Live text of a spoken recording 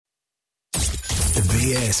The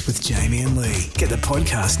BS with Jamie and Lee. Get the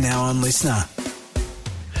podcast now on Listener.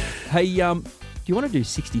 Hey, do you want to do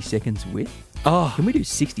 60 seconds with? Oh, Can we do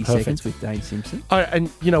 60 Perfect. seconds with Dane Simpson?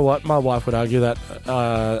 and you know what? My wife would argue that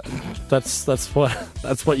that's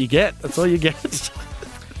what you get. That's all you get.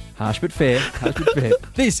 Harsh but fair. Harsh but fair.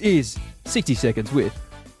 This is 60 seconds with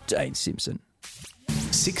Dane Simpson.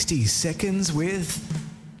 60 seconds with...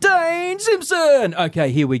 Dane Simpson!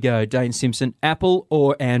 Okay, here we go. Dane Simpson, Apple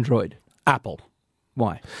or Android? Apple.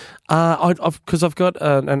 Why? Because I've got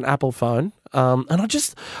an Apple phone, and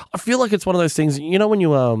I feel like it's one of those things. You know, when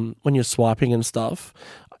you're swiping and stuff,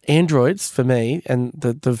 Androids for me, and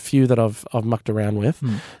the few that I've mucked around with,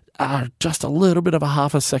 are just a little bit of a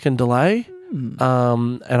half a second delay, and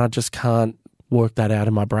I just can't work that out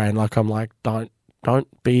in my brain. Like I'm like, don't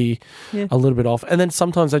be a little bit off, and then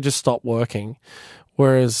sometimes they just stop working.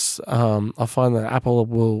 Whereas I find that Apple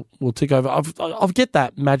will tick over. I'll get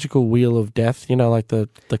that magical wheel of death, you know, like the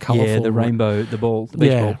colourful. Yeah, the rainbow, the ball, the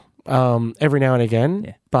beach ball. Every now and again.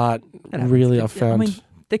 Yeah. But happens. really I've found... I mean,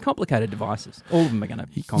 they're complicated devices. All of them are going to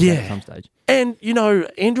be complicated at some stage. And, you know,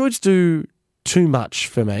 Androids do too much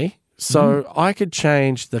for me. So I could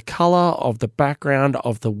change the colour of the background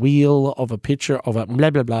of the wheel of a picture of a blah,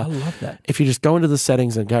 blah, blah. I love that. If you just go into the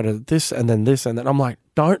settings and go to this and then this and then, I'm like,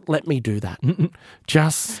 don't let me do that.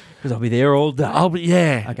 Just... Because I'll be there all day.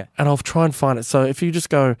 Okay. And I'll try and find it. So if you just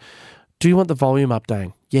go, do you want the volume up,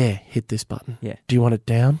 Dane? Yeah, hit this button. Yeah. Do you want it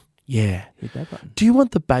down? Yeah. Hit that button. Do you want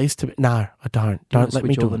the bass to be... No, I don't. Do you want Don't to let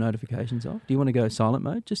me switch all do the it. notifications off? Do you want to go silent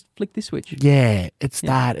mode? Just flick this switch. Yeah, it's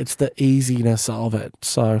that. It's the easiness of it.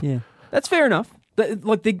 So, Yeah, that's fair enough.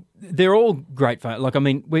 They're all great phones. Like, I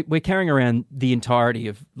mean, we're carrying around the entirety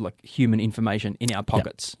of like human information in our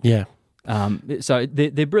pockets. yeah. So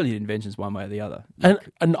they're brilliant inventions, one way or the other.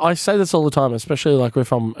 And I say this all the time, especially like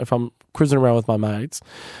if I'm cruising around with my mates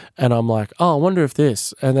and I'm like, oh, I wonder if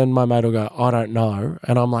this, and then my mate will go, I don't know,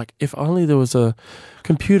 and I'm like, if only there was a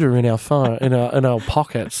computer in our phone in our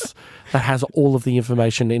pockets that has all of the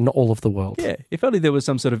information in all of the world. Yeah, if only there was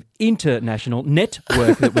some sort of international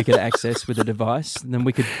network that we could access with a device, then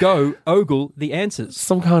we could go ogle the answers.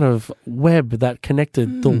 Some kind of web that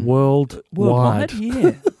connected the world wide.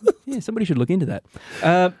 Yeah. Yeah, somebody should look into that.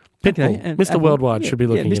 Pitbull. and Mr. Apple- Worldwide should be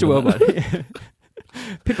looking Mr. into Worldwide. Yeah.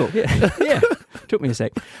 Pitbull, yeah. Took me a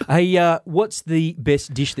sec. Hey, what's the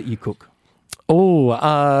best dish that you cook?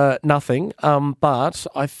 Oh, nothing. But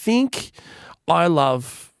I think I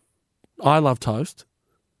love toast.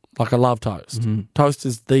 Like I love toast. Toast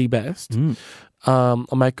is the best.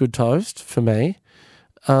 I make good toast for me.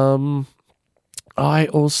 I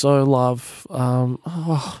also love,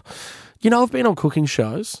 I've been on cooking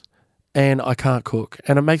shows and I can't cook,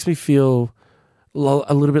 and it makes me feel a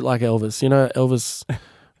little bit like Elvis. You know, Elvis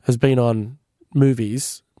has been on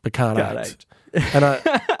movies but can't act.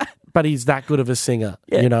 But he's that good of a singer,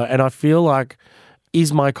 you know, and I feel like,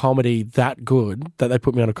 is my comedy that good that they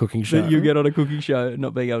put me on a cooking show? You get on a cooking show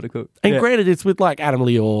not being able to cook. And granted, it's with like Adam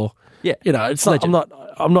Lior. Yeah. You know, it's not,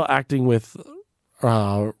 I'm not acting with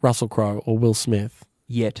Russell Crowe or Will Smith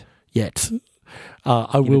Yet.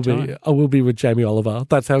 I will be with Jamie Oliver.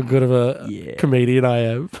 That's how good of a comedian I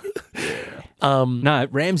am. No,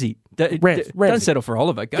 Ramsey. Don't Ramsey. settle for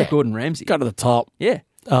Oliver. Go Gordon Ramsay. Go to the top. Yeah.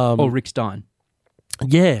 Or Rick Stein.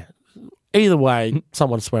 Yeah. Either way,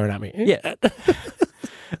 someone's swearing at me. Yeah.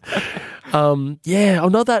 I'm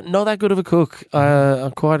not that good of a cook.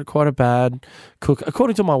 I'm quite a bad cook,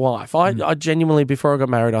 according to my wife. I genuinely, before I got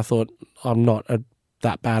married, I thought I'm not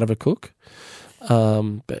that bad of a cook.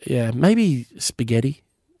 But yeah, maybe spaghetti.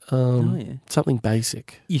 Something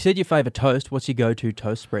basic. You said your favourite toast. What's your go-to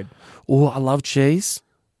toast spread? Oh, I love cheese.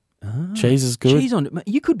 Cheese is good. Cheese on.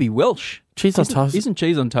 You could be Welsh. Cheese on toast. Isn't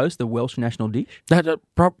cheese on toast the Welsh national dish?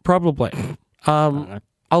 Probably. A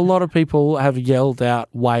lot of people have yelled out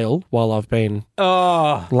whale while I've been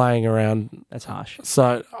laying around. That's harsh.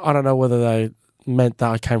 So I don't know whether they meant that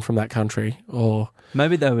I came from that country or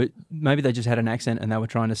maybe they just had an accent and they were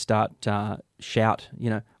trying to start shout. You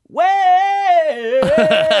know, well,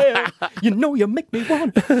 you know, you make me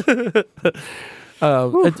want.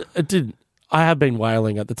 It didn't. I have been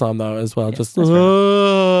wailing at the time though as well. Yeah, just that's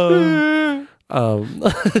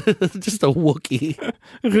just a Wookiee.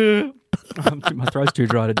 My throat's too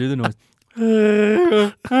dry to do the noise.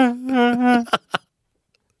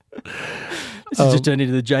 This has just turned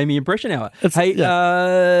into the Jamie impression hour. Hey,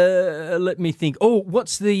 let me think. Oh,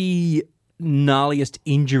 what's the gnarliest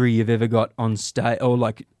injury you've ever got on stage or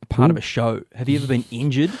like part of a show? Have you ever been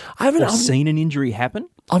injured? I haven't. Or seen an injury happen?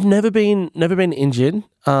 I've never been injured.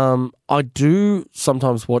 I do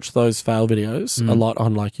sometimes watch those fail videos a lot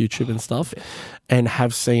on like YouTube and stuff, and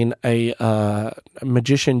have seen a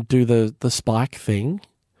magician do the spike thing,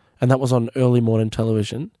 and that was on early morning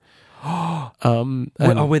television.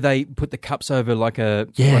 Where they put the cups over like one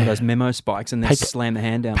of those memo spikes and then slam the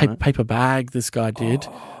hand down on it. Paper bag. This guy did,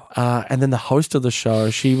 and then the host of the show,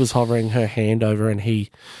 she was hovering her hand over, and he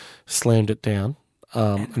slammed it down.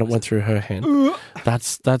 And it went through her hand.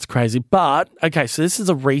 That's crazy. But okay, so this is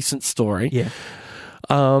a recent story. Yeah.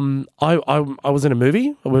 I was in a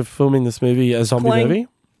movie. We're filming this movie, a zombie movie,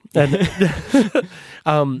 and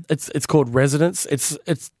it's called Residence. It's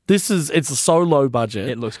so low budget.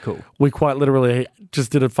 It looks cool. We quite literally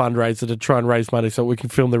just did a fundraiser to try and raise money so we can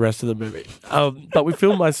film the rest of the movie. But we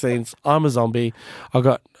filmed my scenes. I'm a zombie. I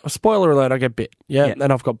got a spoiler alert. I get bit. Yeah,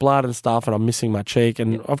 and I've got blood and stuff, and I'm missing my cheek,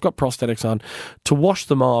 and I've got prosthetics on. To wash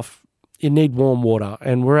them off, you need warm water,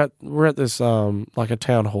 and we're at this like a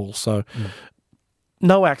town hall, so.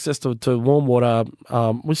 No access to warm water.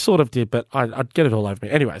 We sort of did, but I'd get it all over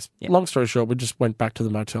me. Anyways, long story short, we just went back to the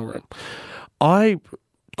motel room. I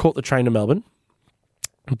caught the train to Melbourne.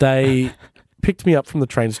 They picked me up from the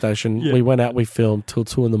train station. Yeah. We went out, we filmed till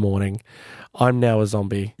 2 a.m. I'm now a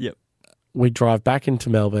zombie. Yep. We drive back into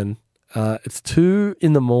Melbourne. It's 2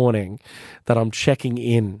 a.m. that I'm checking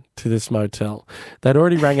in to this motel. They'd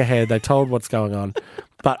already rang ahead. They told what's going on.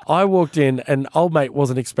 But I walked in and old mate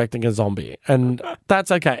wasn't expecting a zombie. And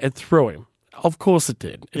that's okay. It threw him. Of course it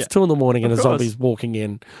did. It's 2 a.m. and a zombie's walking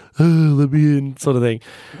in. Oh, let me in, sort of thing.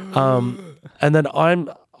 And then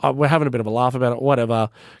we're having a bit of a laugh about it, whatever.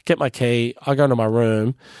 Get my key. I go into my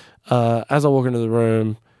room. As I walk into the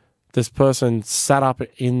room, this person sat up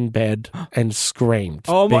in bed and screamed.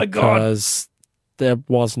 Oh, my God. Because there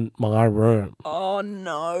wasn't my room. Oh,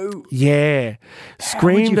 no. Yeah.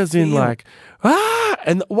 Screamed as in like,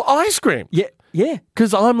 and I screamed. Yeah.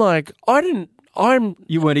 Because I'm like,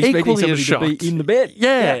 you weren't expecting somebody to be in the bed.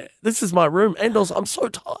 Yeah, this is my room. And also, I'm so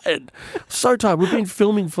tired. So tired. We've been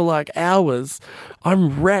filming for like hours.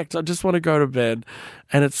 I'm wrecked. I just want to go to bed.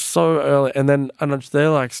 And it's so early. And then they're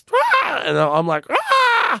like, and I'm like,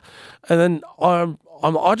 and then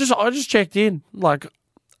I just checked in. Like,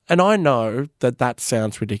 and I know that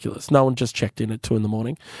sounds ridiculous. No one just checked in at 2 a.m.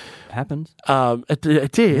 It happens.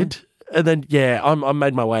 It did. Yeah. And then, I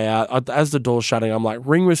made my way out. As the door's shutting, I'm like,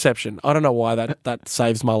 ring reception. I don't know why that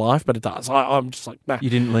saves my life, but it does. I'm just like, nah. You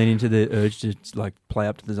didn't lean into the urge to like play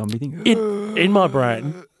up to the zombie thing? In my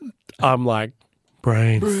brain, I'm like,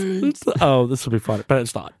 brains. Oh, this will be fun. But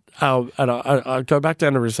it's not. And I go back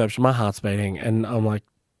down to reception. My heart's beating. And I'm like,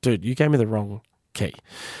 dude, you gave me the wrong key.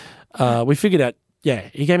 We figured out,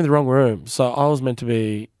 he gave me the wrong room. So I was meant to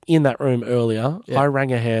be in that room earlier. I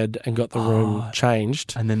rang ahead and got the room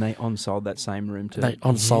changed. And then they on-sold that same room too. They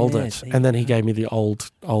on-sold it. And then he gave me the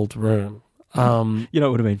old room. You know, it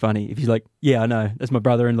would have been funny if he's like, I know, that's my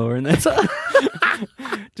brother-in-law in there.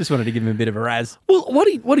 Just wanted to give him a bit of a razz. Well, what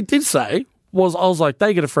he did say was, I was like,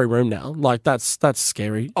 they get a free room now. Like, that's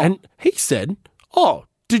scary. Oh. And he said,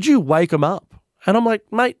 did you wake him up? And I'm like,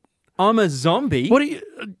 mate, I'm a zombie. What are you?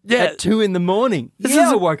 At 2 a.m.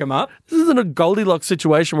 I woke him up. This isn't a Goldilocks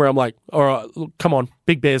situation where I'm like, all right, look, come on,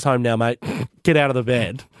 Big Bear's home now, mate. Get out of the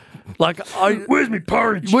bed. Like, where's my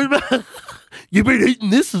porridge? You've been eating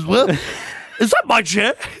this as well. Is that my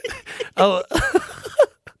chair? I'm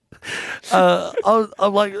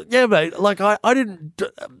like, yeah, mate. Like, I didn't.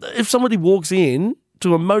 If somebody walks in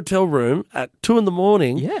to a motel room at 2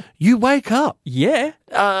 a.m, you wake up. Yeah.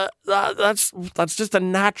 That's just a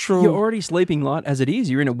natural. You're already sleeping light as it is.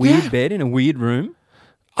 You're in a weird bed in a weird room.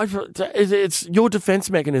 It's your defense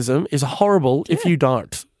mechanism is horrible if you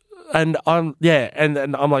don't. And I'm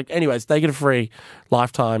I'm like, anyways, they get a free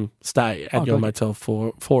lifetime stay at your motel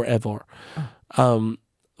for forever,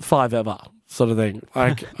 five ever sort of thing.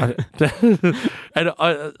 Like, and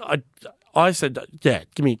I said,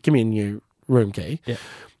 give me a new room key. Yeah.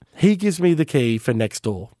 He gives me the key for next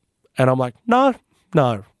door. And I'm like, no.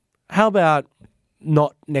 How about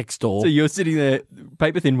not next door? So you're sitting there,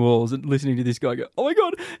 paper thin walls, and listening to this guy go, oh my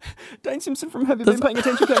God, Dane Simpson from Have You Been Paying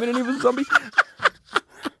Attention came in and he was a zombie.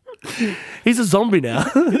 He's a zombie now.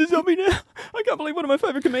 He's a zombie now. I can't believe one of my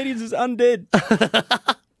favourite comedians is undead.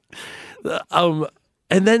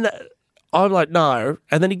 And then I'm like, no.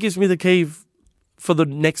 And then he gives me the key for the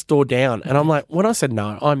next door down. And I'm like, when I said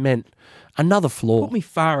no, I meant another floor. Put me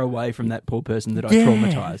far away from that poor person that I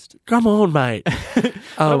traumatised. Come on, mate. I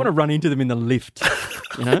don't want to run into them in the lift,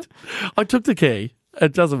 you know? I took the key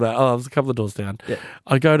It doesn't matter. Oh, I was a couple of doors down. Yeah.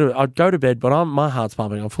 I'd go to bed, but my heart's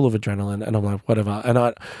pumping. I'm full of adrenaline, and I'm like, whatever. And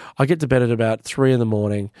I get to bed at about 3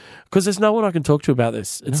 a.m. because there's no one I can talk to about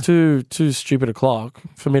this. It's too stupid a clock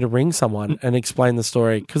for me to ring someone and explain the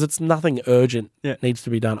story because it's nothing urgent needs to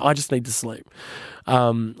be done. I just need to sleep.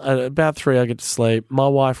 At about 3, I get to sleep. My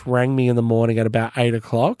wife rang me in the morning at about 8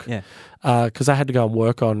 o'clock. Yeah. Because I had to go and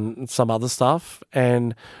work on some other stuff,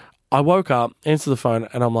 and I woke up, answered the phone,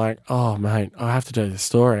 and I'm like, oh, mate, I have to do this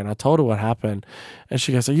story. And I told her what happened. And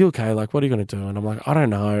she goes, are you okay? Like, what are you going to do? And I'm like, I don't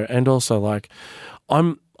know. And also, like,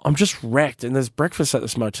 I'm just wrecked. And there's breakfast at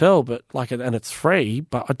this motel, but like, and it's free,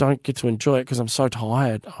 but I don't get to enjoy it because I'm so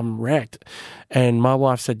tired. I'm wrecked. And my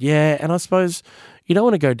wife said, yeah. And I suppose you don't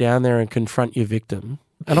want to go down there and confront your victim.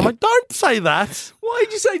 And I'm like, don't say that. Why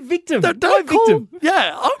did you say victim? Don't Why call- victim?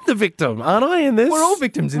 Yeah, I'm the victim, aren't I, in this? We're all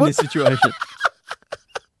victims in this situation.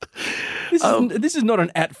 This is not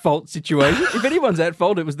an at-fault situation. If anyone's at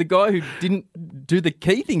fault, it was the guy who didn't do the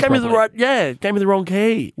key thing Gave me properly. gave me the wrong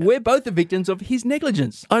key. We're both the victims of his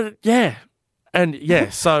negligence. So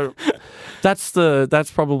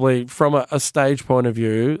that's probably from a stage point of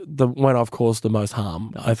view when I've caused the most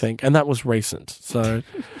harm, I think, and that was recent. So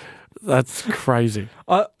that's crazy.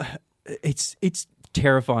 It's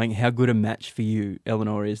terrifying how good a match for you,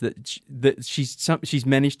 Eleanor, is that she's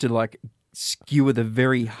managed to like skewer the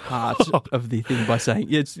very heart of the thing by saying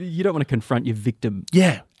you don't want to confront your victim.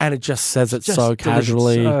 Yeah, and it just says it Just so delivers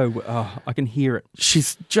casually. I can hear it.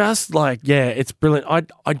 She's just like, it's brilliant.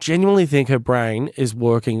 I genuinely think her brain is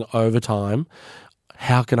working overtime.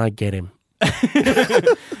 How can I get him?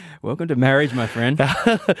 Welcome to marriage, my friend.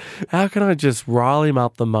 How can I just rile him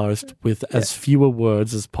up the most with as fewer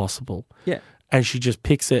words as possible? Yeah. And she just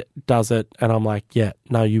picks it, does it, and I'm like, yeah,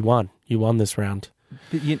 no, you won. You won this round.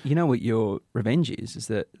 But you know what your revenge is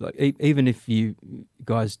that like even if you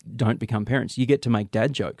guys don't become parents, you get to make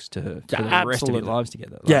dad jokes to her for the rest of your Absolutely. lives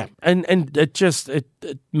together. Like, Yeah, and it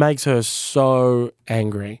makes her so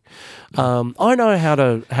angry. I know how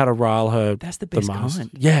to rile her. That's the best most. kind.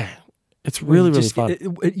 Yeah, it's really Just- fun.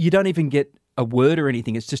 You don't even get a word or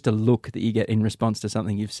anything. It's just a look that you get in response to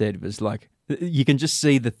something you've said. It was like you can just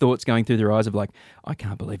see the thoughts going through their eyes of like, I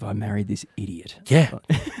can't believe I married this idiot. Yeah.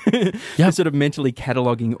 They're sort of mentally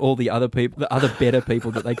cataloguing all the other people, the other better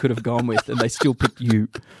people that they could have gone with, and they still picked you.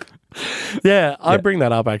 Yeah, I bring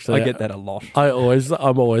that up actually. I get that a lot.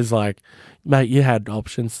 I'm always like, mate, you had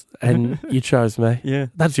options and you chose me. Yeah.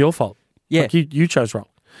 That's your fault. Yeah. Like, you chose wrong.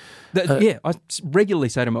 I regularly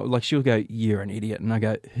say to her, like, she'll go, you're an idiot. And I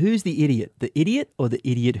go, who's the idiot? The idiot or the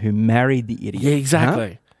idiot who married the idiot? Yeah,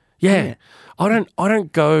 exactly. Huh? Yeah. I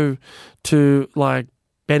don't go to like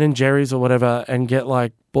Ben and Jerry's or whatever and get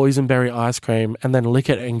like boysenberry ice cream and then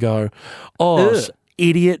lick it and go, oh, Ugh.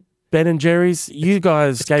 idiot Ben and Jerry's, you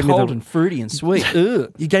guys gave me Cold the and fruity and sweet.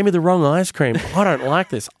 Ugh. you gave me the wrong ice cream. I don't like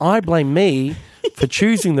this. I blame me for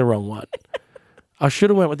choosing the wrong one. I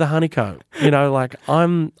should have went with the honeycomb. You know, like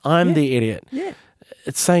I'm the idiot. Yeah.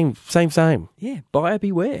 It's same. Yeah. Buyer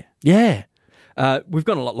beware. Yeah. We've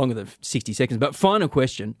gone a lot longer than 60 seconds, but final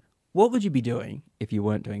question. What would you be doing if you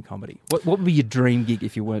weren't doing comedy? What would be your dream gig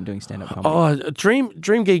if you weren't doing stand-up comedy? Oh, a dream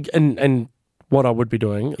gig and what I would be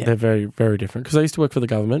doing, they're very, very different. Because I used to work for the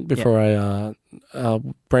government before I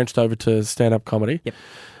branched over to stand-up comedy. Yep.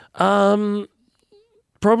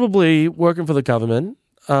 Probably working for the government.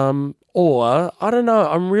 Or, I don't know,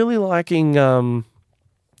 I'm really liking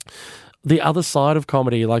the other side of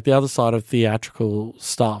comedy, like the other side of theatrical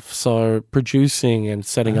stuff. So producing and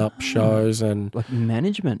setting up shows and... Like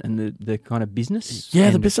management and the kind of business? Yeah,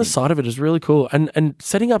 end the of business things. side of it is really cool. And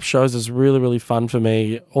setting up shows is really, really fun for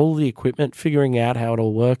me. All the equipment, figuring out how it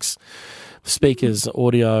all works, speakers,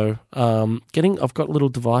 audio, I've got little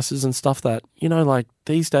devices and stuff that, you know, like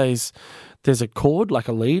these days there's a cord, like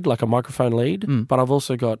a lead, like a microphone lead, but I've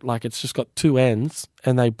also got like, it's just got two ends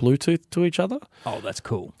and they Bluetooth to each other. Oh, that's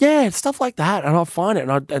cool. Yeah, stuff like that. And I find it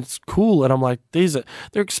and it's cool. And I'm like, they're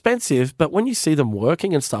expensive, but when you see them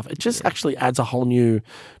working and stuff, it just actually adds a whole new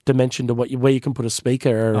dimension to where you can put a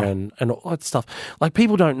speaker and all that stuff. Like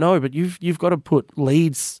people don't know, but you've got to put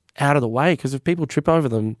leads out of the way because if people trip over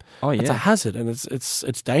them, it's a hazard and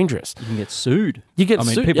it's dangerous. You can get sued. You get I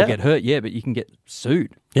mean, sued, people yeah. get hurt, but you can get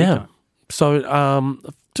sued. Big Yeah. time. So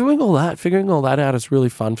doing all that, figuring all that out is really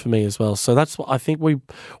fun for me as well. So that's what I think we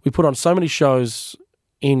put on so many shows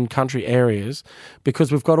in country areas because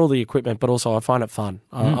we've got all the equipment, but also I find it fun.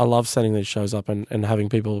 I love setting these shows up and having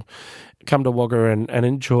people come to Wagga and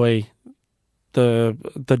enjoy the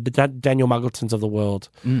Daniel Muggletons of the world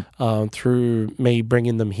through me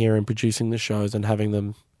bringing them here and producing the shows and having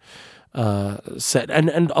them set.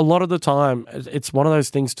 And a lot of the time, it's one of those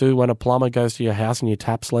things too when a plumber goes to your house and your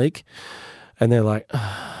taps leak, and they're like,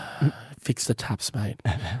 fix the taps, mate.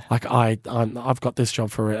 Like I've got this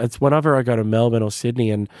job for it. It's whenever I go to Melbourne or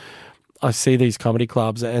Sydney and I see these comedy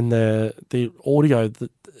clubs and the audio,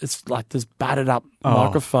 it's like this battered up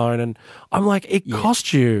microphone, and I'm like, it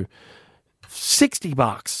cost you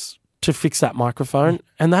 $60 to fix that microphone,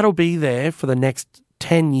 and that'll be there for the next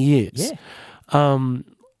 10 years. Yeah.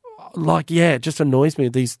 It just annoys me.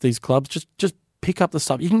 These clubs just pick up the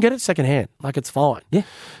stuff. You can get it secondhand, like it's fine. Yeah,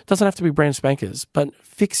 it doesn't have to be brand spankers, but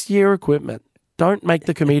fix your equipment. Don't make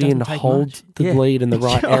the comedian hold the lead in the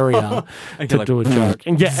right area to do a joke.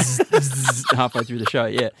 And halfway through the show,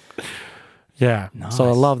 yeah. Nice. So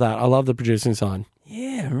I love that. I love the producing side.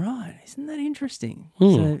 Yeah, right. Isn't that interesting?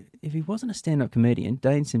 So if he wasn't a stand-up comedian,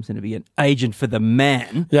 Dane Simpson would be an agent for the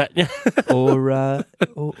man, Yeah, or a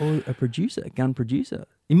producer, a gun producer.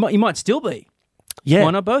 He might still be. yeah.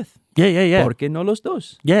 Why not both? Yeah. ¿Por qué no los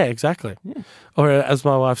dos? Yeah, exactly. Yeah. Or as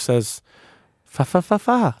my wife says, fa fa fa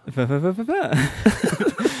fa.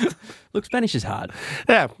 Look, Spanish is hard.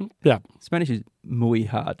 Yeah. Spanish is muy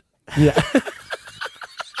hard. Yeah.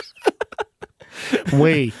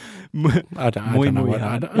 We. I don't know Muy what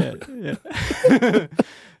hard. Yeah.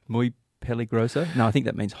 Muy peligroso. No, I think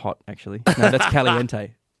that means hot, actually. No, that's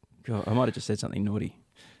caliente. God, I might have just said something naughty.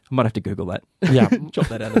 I might have to Google that. Yeah. Chop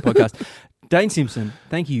that out of the podcast. Dane Simpson,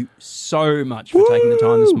 thank you so much for taking the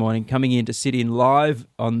time this morning, coming in to sit in live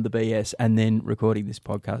on the BS and then recording this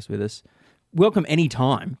podcast with us. Welcome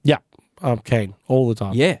anytime. Yeah. I'm keen all the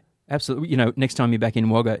time. Yeah, absolutely. You know, next time you're back in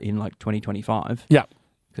Wagga in like 2025. Yeah.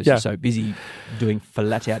 Because you're so busy doing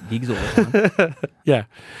flat out gigs all the time. Yeah.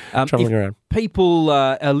 Traveling around. People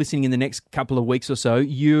are listening in the next couple of weeks or so,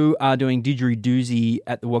 you are doing Didgeridoozy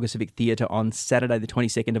at the Wagga Civic Theatre on Saturday the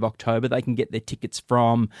 22nd of October. They can get their tickets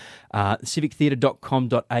from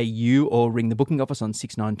civictheatre.com.au or ring the booking office on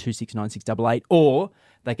 69269688, or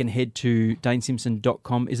they can head to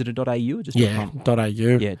danesimpson.com. Is it a .au or just .com? .au.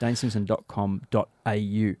 Yeah,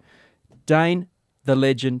 danesimpson.com.au. Dane, the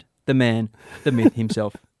legend, the man, the myth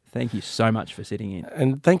himself. Thank you so much for sitting in.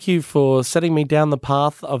 And thank you for setting me down the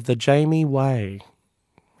path of the Jamie way.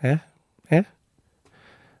 Yeah?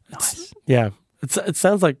 Nice. It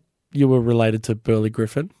sounds like you were related to Burley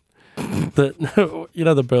Griffin.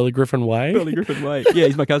 The Burley Griffin way? Burley Griffin way. Yeah,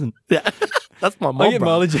 he's my cousin. Yeah. That's my mom, I get bro.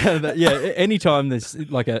 mileage out of that. Yeah, anytime there's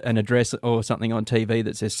like an address or something on TV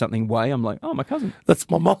that says something way, I'm like, oh, my cousin. That's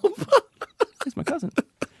my mom. It's my cousin.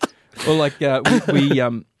 Or like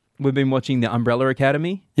we've been watching The Umbrella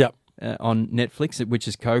Academy. Yep. On Netflix, which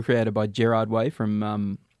is co-created by Gerard Way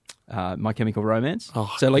from My Chemical Romance.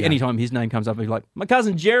 Oh, so like yeah. anytime his name comes up, he's like, my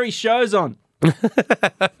cousin Jerry's show's on.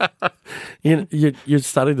 You're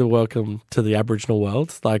starting to welcome to the Aboriginal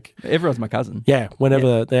world. Like Everyone's my cousin. yeah,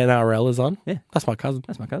 whenever the NRL is on, Yeah. that's my cousin.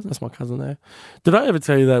 That's my cousin. That's my cousin there. Did I ever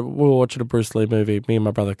tell you that we were watching a Bruce Lee movie, me and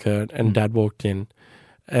my brother Kurt, and Dad walked in,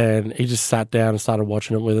 and he just sat down and started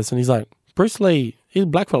watching it with us, and he's like, Bruce Lee, he's a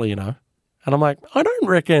black fella, you know. And I'm like, I don't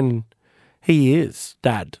reckon he is,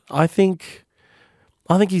 Dad. I think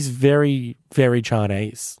he's very, very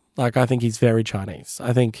Chinese. Like, I think he's very Chinese.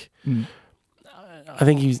 I think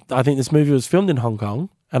this movie was filmed in Hong Kong,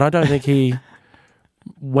 and I don't think he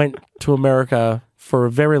went to America for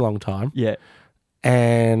a very long time. Yeah.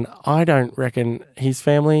 And I don't reckon his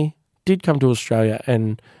family did come to Australia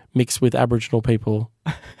and mix with Aboriginal people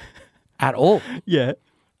at all. Yeah.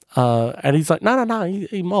 And he's like, no,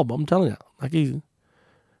 he mob, I'm telling you. Like, he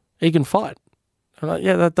can fight. I'm like,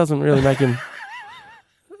 yeah, that doesn't really make him,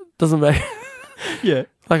 Yeah.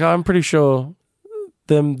 like, I'm pretty sure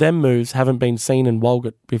them moves haven't been seen in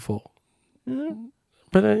Walgett before.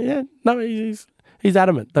 But no, he's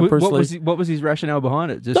adamant that Bruce Lee. What was his rationale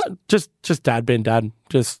behind it? Just dad being dad.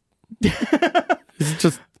 Just, it's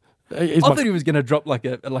just. I thought he was going to drop like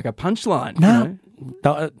a punchline. No. You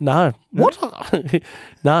know? No. What?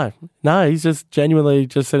 No. He's just genuinely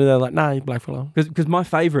just sitting there like, he's black fella. Because my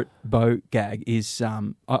favourite Bo gag is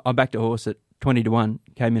I backed a horse at 20-1,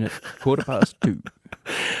 came in at 2:15.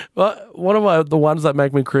 Well, one of the ones that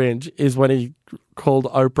make me cringe is when he called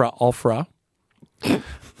Oprah Ofra.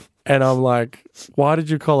 And I'm like, why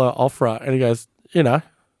did you call her Ofra? And he goes,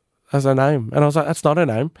 that's her name. And I was like, that's not her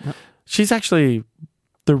name. No. She's actually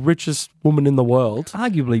the richest woman in the world.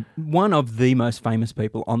 Arguably one of the most famous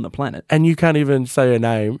people on the planet. And you can't even say her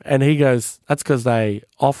name. And he goes, that's because they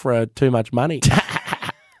offer her too much money.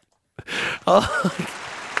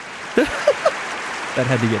 That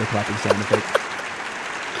had to get a clapping sound effect.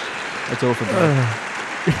 That's all for me.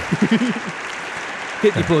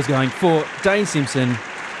 Get the applause going for Dane Simpson.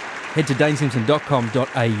 Head to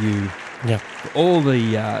danesimpson.com.au Yeah. For all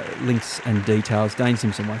the links and details, Dane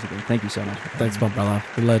Simpson, once again, thank you so much. Thanks, my brother.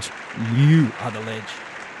 The ledge. You are the ledge.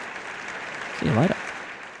 See you later.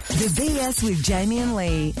 The BS with Jamie and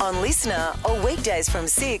Lee on Listener or weekdays from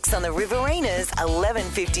 6 on the Riverina's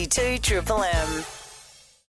 1152 Triple M.